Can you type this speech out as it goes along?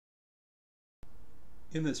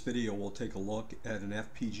In this video, we'll take a look at an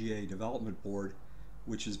FPGA development board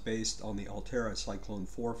which is based on the Altera Cyclone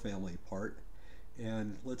IV family part.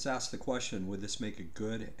 And let's ask the question, would this make a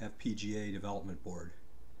good FPGA development board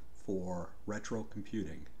for retro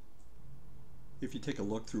computing? If you take a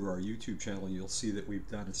look through our YouTube channel, you'll see that we've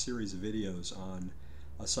done a series of videos on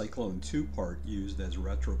a Cyclone II part used as a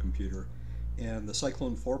retro computer, and the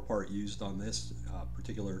Cyclone IV part used on this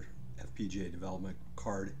particular FPGA development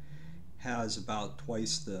card has about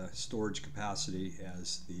twice the storage capacity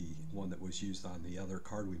as the one that was used on the other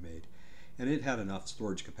card we made. And it had enough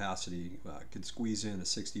storage capacity, could squeeze in a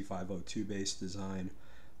 6502 based design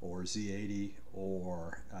or Z80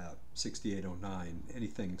 or 6809,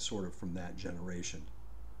 anything sort of from that generation.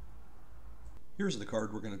 Here's the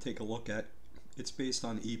card we're going to take a look at. It's based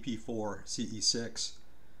on EP4 CE6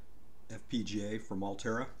 FPGA from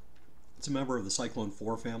Altera. It's a member of the Cyclone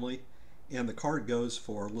IV family, and the card goes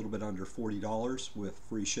for a little bit under $40 with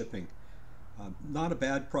free shipping. Not a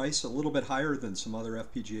bad price, a little bit higher than some other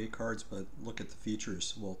FPGA cards, but look at the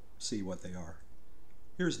features, we'll see what they are.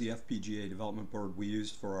 Here's the FPGA development board we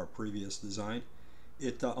used for our previous design.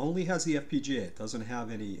 It only has the FPGA, it doesn't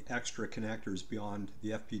have any extra connectors beyond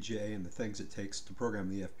the FPGA and the things it takes to program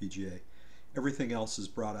the FPGA. Everything else is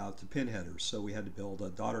brought out to pin headers, so we had to build a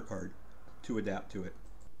daughter card to adapt to it.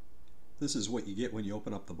 This is what you get when you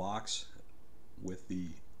open up the box with the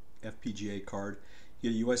FPGA card. You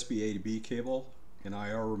get a USB A to B cable, an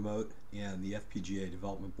IR remote, and the FPGA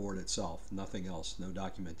development board itself. Nothing else, no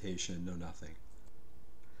documentation, no nothing.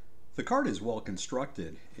 The card is well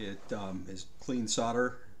constructed. It is clean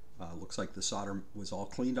solder. Looks like the solder was all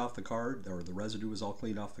cleaned off the card, or the residue was all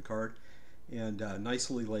cleaned off the card, and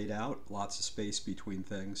nicely laid out, lots of space between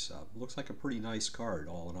things. Looks like a pretty nice card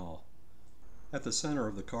all in all. At the center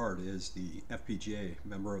of the card is the FPGA,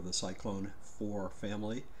 member of the Cyclone IV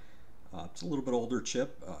family. It's a little bit older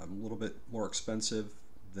chip, a little bit more expensive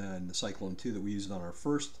than the Cyclone II that we used on our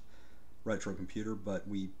first retro computer, but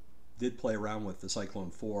we did play around with the Cyclone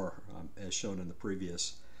IV as shown in the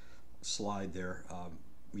previous slide there.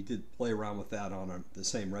 We did play around with that on the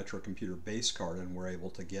same retro computer base card, and were able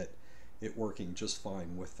to get it working just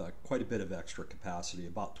fine with quite a bit of extra capacity,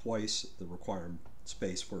 about twice the required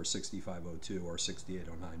space for a 6502 or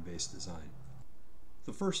 6809 base design.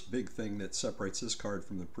 The first big thing that separates this card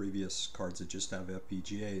from the previous cards that just have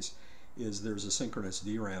FPGAs is there's a synchronous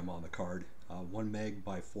DRAM on the card, 1 meg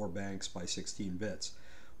by 4 banks by 16 bits,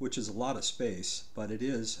 which is a lot of space, but it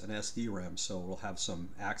is an SDRAM, so it will have some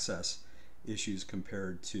access issues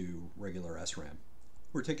compared to regular SRAM.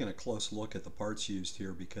 We're taking a close look at the parts used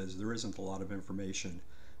here because there isn't a lot of information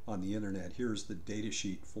on the internet. Here's the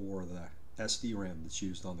datasheet for the SDRAM that's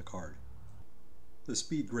used on the card. The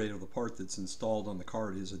speed grade of the part that's installed on the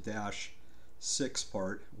card is a -6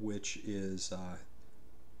 part, which is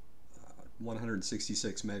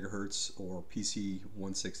 166 megahertz or PC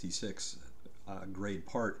 166 grade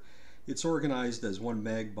part. It's organized as 1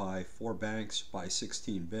 meg by 4 banks by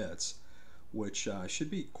 16 bits, which should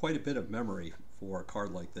be quite a bit of memory for a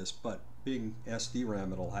card like this, but being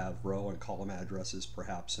SDRAM, it'll have row and column addresses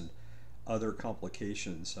perhaps, and other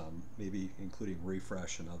complications, maybe including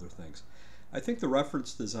refresh and other things. I think the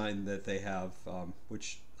reference design that they have,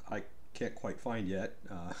 which I can't quite find yet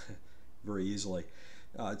very easily,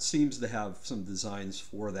 it seems to have some designs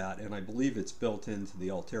for that, and I believe it's built into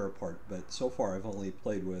the Altera part, but so far I've only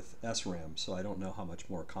played with SRAM, so I don't know how much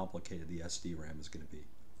more complicated the SDRAM is going to be.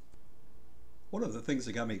 One of the things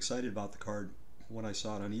that got me excited about the card when I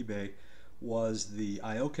saw it on eBay was the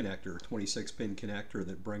I/O connector, 26-pin connector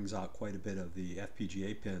that brings out quite a bit of the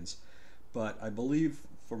FPGA pins. But I believe,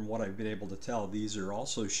 from what I've been able to tell, these are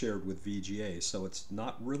also shared with VGA, so it's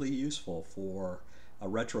not really useful for a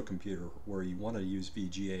retro computer where you want to use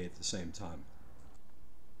VGA at the same time.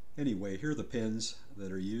 Anyway, here are the pins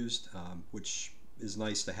that are used, which is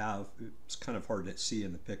nice to have. It's kind of hard to see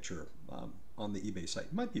in the picture on the eBay site.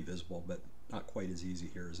 It might be visible, but not quite as easy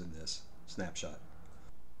here as in this snapshot.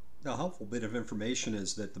 Now, a helpful bit of information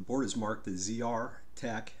is that the board is marked as ZR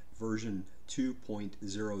TAC version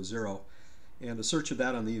 2.00, and a search of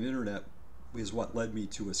that on the internet is what led me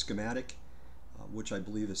to a schematic, which I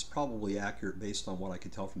believe is probably accurate based on what I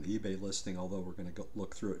could tell from the eBay listing, although we're going to go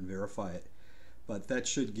look through it and verify it. But that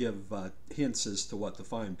should give hints as to what to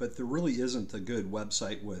find. But there really isn't a good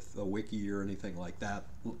website with a wiki or anything like that,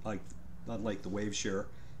 unlike the WaveShare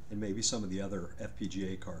and maybe some of the other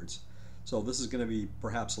FPGA cards. So this is going to be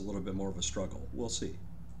perhaps a little bit more of a struggle. We'll see.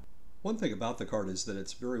 One thing about the card is that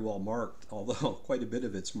it's very well marked, although quite a bit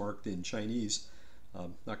of it's marked in Chinese.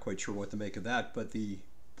 Not quite sure what to make of that, but the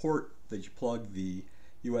port that you plug the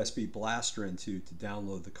USB blaster into to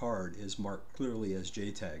download the card is marked clearly as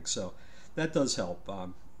JTAG. So that does help.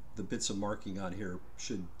 The bits of marking on here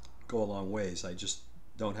should go a long ways. I just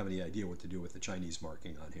don't have any idea what to do with the Chinese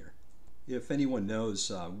marking on here. If anyone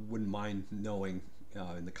knows, wouldn't mind knowing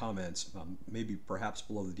in the comments, maybe perhaps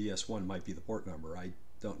below the DS1 might be the port number. I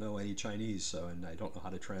don't know any Chinese, so, and I don't know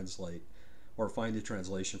how to translate or find a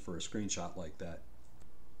translation for a screenshot like that.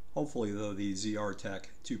 Hopefully though, the ZR-Tech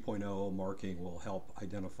 2.0 marking will help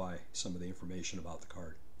identify some of the information about the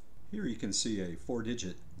card. Here you can see a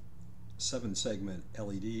 4-digit 7-segment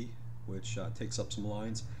LED which takes up some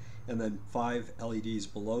lines, and then 5 LEDs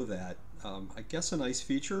below that. I guess a nice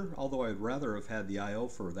feature, although I'd rather have had the I/O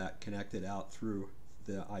for that connected out through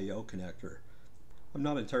the I/O connector. I'm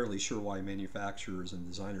not entirely sure why manufacturers and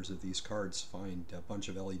designers of these cards find a bunch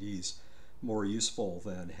of LEDs more useful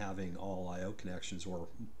than having all I/O connections or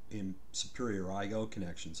in superior I/O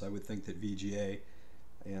connections. I would think that VGA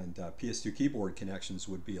and PS2 keyboard connections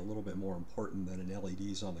would be a little bit more important than an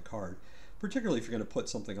LEDs on the card, particularly if you're going to put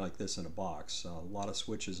something like this in a box. A lot of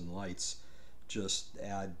switches and lights just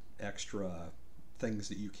add extra things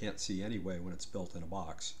that you can't see anyway when it's built in a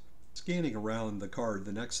box. Scanning around the card,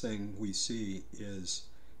 the next thing we see is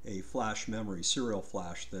a flash memory, serial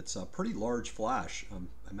flash, that's a pretty large flash.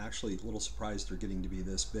 I'm actually a little surprised they're getting to be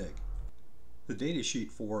this big. The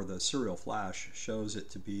datasheet for the serial flash shows it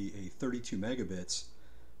to be a 32 megabits,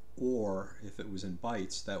 or if it was in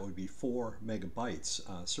bytes, that would be 4 megabytes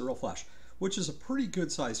serial flash, which is a pretty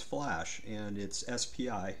good size flash, and it's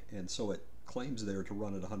SPI, and so it claims there to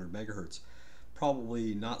run at 100 megahertz.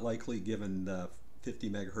 Probably not likely given the 50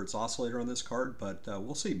 megahertz oscillator on this card, but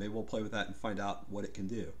we'll see. Maybe we'll play with that and find out what it can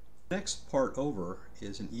do. Next part over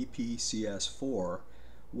is an EP4,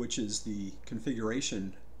 which is the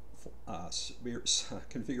configuration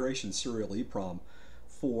serial EEPROM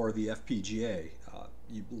for the FPGA.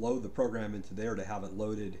 You load the program into there to have it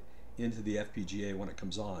loaded into the FPGA when it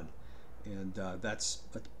comes on, and that's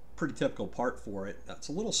a pretty typical part for it. That's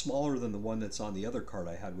a little smaller than the one that's on the other card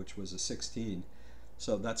I had, which was a 16.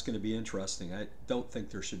 So that's going to be interesting. I don't think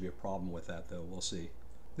there should be a problem with that, though. We'll see.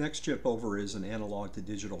 Next chip over is an analog to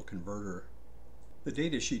digital converter. The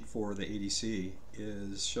datasheet for the ADC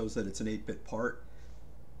shows that it's an 8-bit part,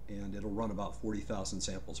 and it'll run about 40,000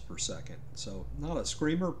 samples per second. So not a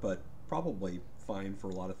screamer, but probably fine for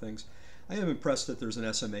a lot of things. I am impressed that there's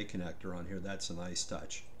an SMA connector on here. That's a nice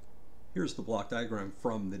touch. Here's the block diagram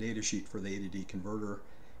from the datasheet for the A to D converter,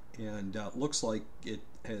 and looks like it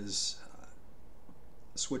has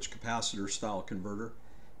switch capacitor style converter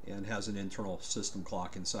and has an internal system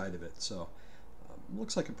clock inside of it. So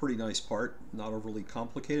looks like a pretty nice part, not overly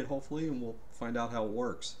complicated hopefully, and we'll find out how it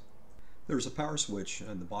works. There's a power switch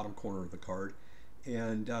in the bottom corner of the card,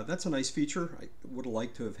 and that's a nice feature. I would have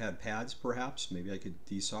liked to have had pads perhaps. Maybe I could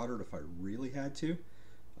desolder it if I really had to.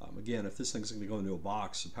 Again, if this thing's going to go into a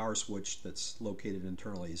box, a power switch that's located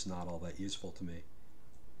internally is not all that useful to me.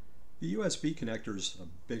 The USB connector is a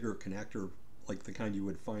bigger connector, like the kind you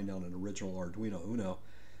would find on an original Arduino Uno.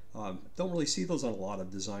 Don't really see those on a lot of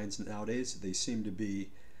designs nowadays. They seem to be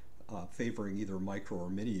favoring either micro or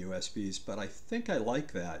mini USBs, but I think I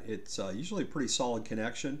like that. It's usually a pretty solid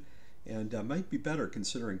connection, and might be better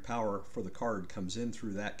considering power for the card comes in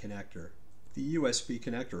through that connector. The USB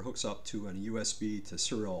connector hooks up to a USB to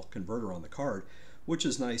serial converter on the card, which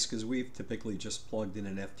is nice because we've typically just plugged in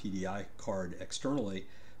an FTDI card externally,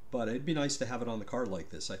 but it'd be nice to have it on the card like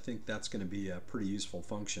this. I think that's going to be a pretty useful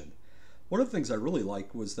function. One of the things I really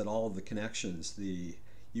liked was that all of the connections, the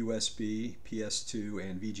USB, PS2,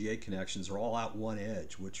 and VGA connections are all out one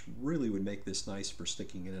edge, which really would make this nice for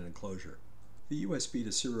sticking in an enclosure. The USB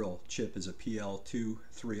to serial chip is a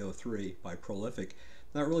PL2303 by Prolific.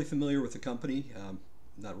 Not really familiar with the company,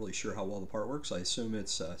 not really sure how well the part works. I assume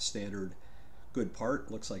it's a standard good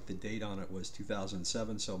part. Looks like the date on it was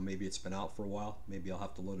 2007, so maybe it's been out for a while. Maybe I'll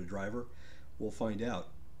have to load a driver. We'll find out.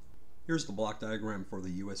 Here's the block diagram for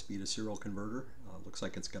the USB to serial converter. Looks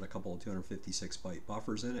like it's got a couple of 256 byte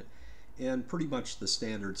buffers in it, and pretty much the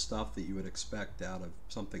standard stuff that you would expect out of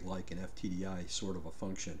something like an FTDI sort of a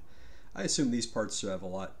function. I assume these parts have a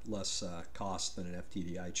lot less cost than an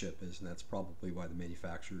FTDI chip is, and that's probably why the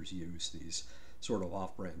manufacturers use these sort of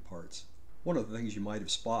off-brand parts. One of the things you might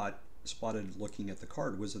have spotted looking at the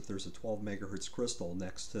card was that there's a 12 megahertz crystal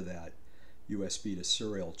next to that USB to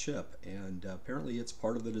serial chip, and apparently it's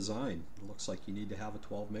part of the design. It looks like you need to have a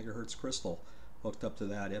 12 megahertz crystal hooked up to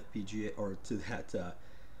that FPGA, or to that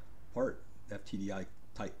part, FTDI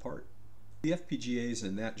type part. The FPGAs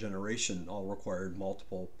in that generation all required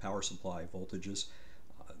multiple power supply voltages.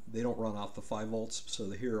 They don't run off the 5 volts, so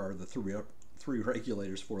here are the three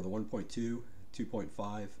regulators for the 1.2,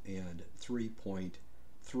 2.5 and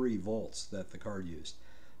 3.3 volts that the card used.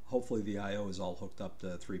 Hopefully the I/O is all hooked up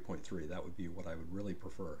to 3.3. That would be what I would really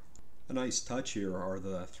prefer. A nice touch here are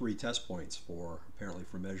the 3 test points apparently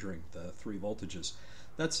for measuring the 3 voltages.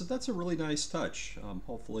 That's a really nice touch.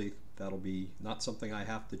 Hopefully that'll be not something I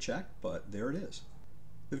have to check, but there it is.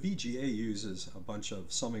 The VGA uses a bunch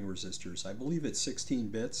of summing resistors. I believe it's 16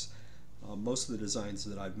 bits. Most of the designs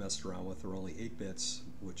that I've messed around with are only 8 bits,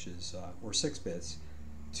 which is or 6 bits,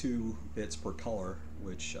 2 bits per color,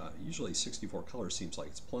 which usually 64 colors seems like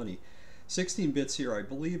it's plenty. 16 bits here I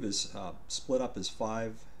believe is split up as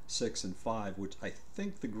 5, 6, and 5, which I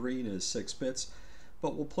think the green is 6 bits,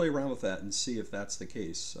 but we'll play around with that and see if that's the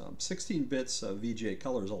case. 16 bits of VGA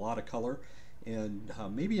color is a lot of color, and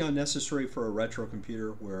maybe unnecessary for a retro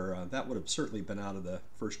computer where that would have certainly been out of the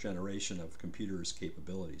first generation of computers'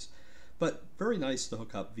 capabilities. But very nice to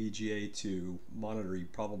hook up VGA to monitor you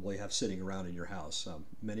probably have sitting around in your house.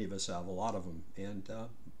 Many of us have a lot of them, and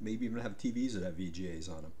maybe even have TVs that have VGAs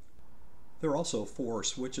on them. There are also 4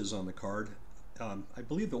 switches on the card. I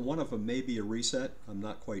believe that one of them may be a reset. I'm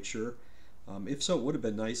not quite sure. If so, it would have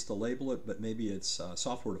been nice to label it, but maybe it's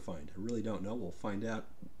software defined. I really don't know. We'll find out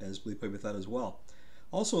as we play with that as well.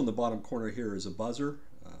 Also in the bottom corner here is a buzzer.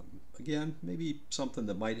 Again, maybe something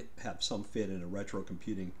that might have some fit in a retro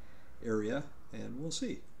computing area, and we'll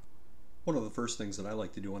see. One of the first things that I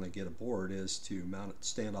like to do when I get a board is to mount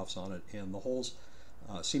standoffs on it, and the holes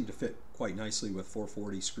seem to fit quite nicely with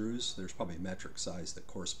 440 screws. There's probably a metric size that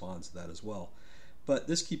corresponds to that as well. But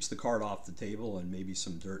this keeps the card off the table and maybe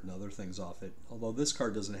some dirt and other things off it, although this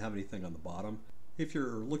card doesn't have anything on the bottom. If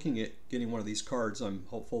you're looking at getting one of these cards, I'm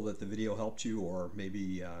hopeful that the video helped you, or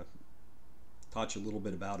maybe taught you a little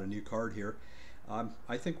bit about a new card here.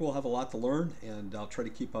 I think we'll have a lot to learn, and I'll try to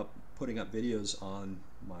keep putting up videos on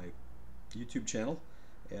my YouTube channel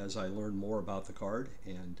as I learn more about the card,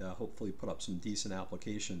 and hopefully put up some decent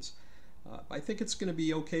applications. I think it's going to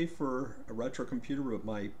be okay for a retro computer, but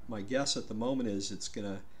my guess at the moment is it's going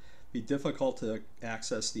to be difficult to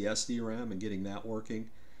access the SD-RAM and getting that working,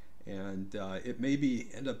 and it may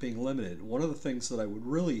end up being limited. One of the things that I would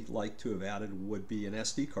really like to have added would be an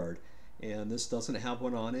SD card, and this doesn't have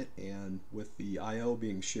one on it, and with the I/O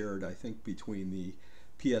being shared, I think between the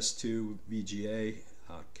PS2 VGA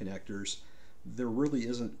connectors, there really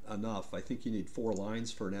isn't enough. I think you need 4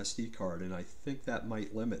 lines for an SD card, and I think that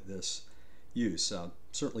might limit this use.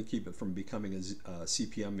 Certainly keep it from becoming a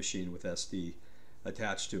CPM machine with SD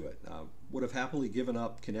attached to it. Would have happily given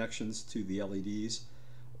up connections to the LEDs,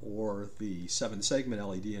 or the 7-segment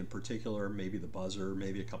LED in particular, maybe the buzzer,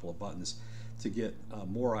 maybe a couple of buttons to get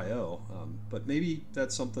more I/O, but maybe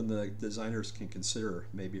that's something the designers can consider,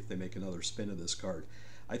 maybe if they make another spin of this card.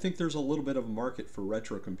 I think there's a little bit of a market for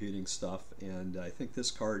retro computing stuff, and I think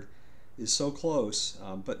this card is so close,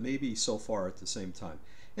 but maybe so far at the same time.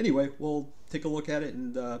 Anyway, we'll take a look at it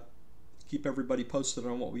and keep everybody posted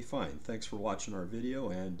on what we find. Thanks for watching our video,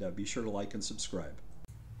 and be sure to like and subscribe.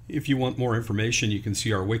 If you want more information, you can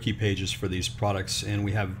see our wiki pages for these products, and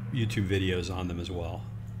we have YouTube videos on them as well.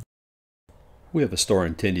 We have a store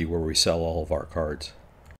in Tindie where we sell all of our cards.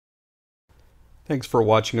 Thanks for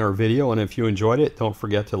watching our video, and if you enjoyed it, don't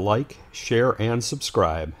forget to like, share, and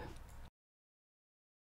subscribe.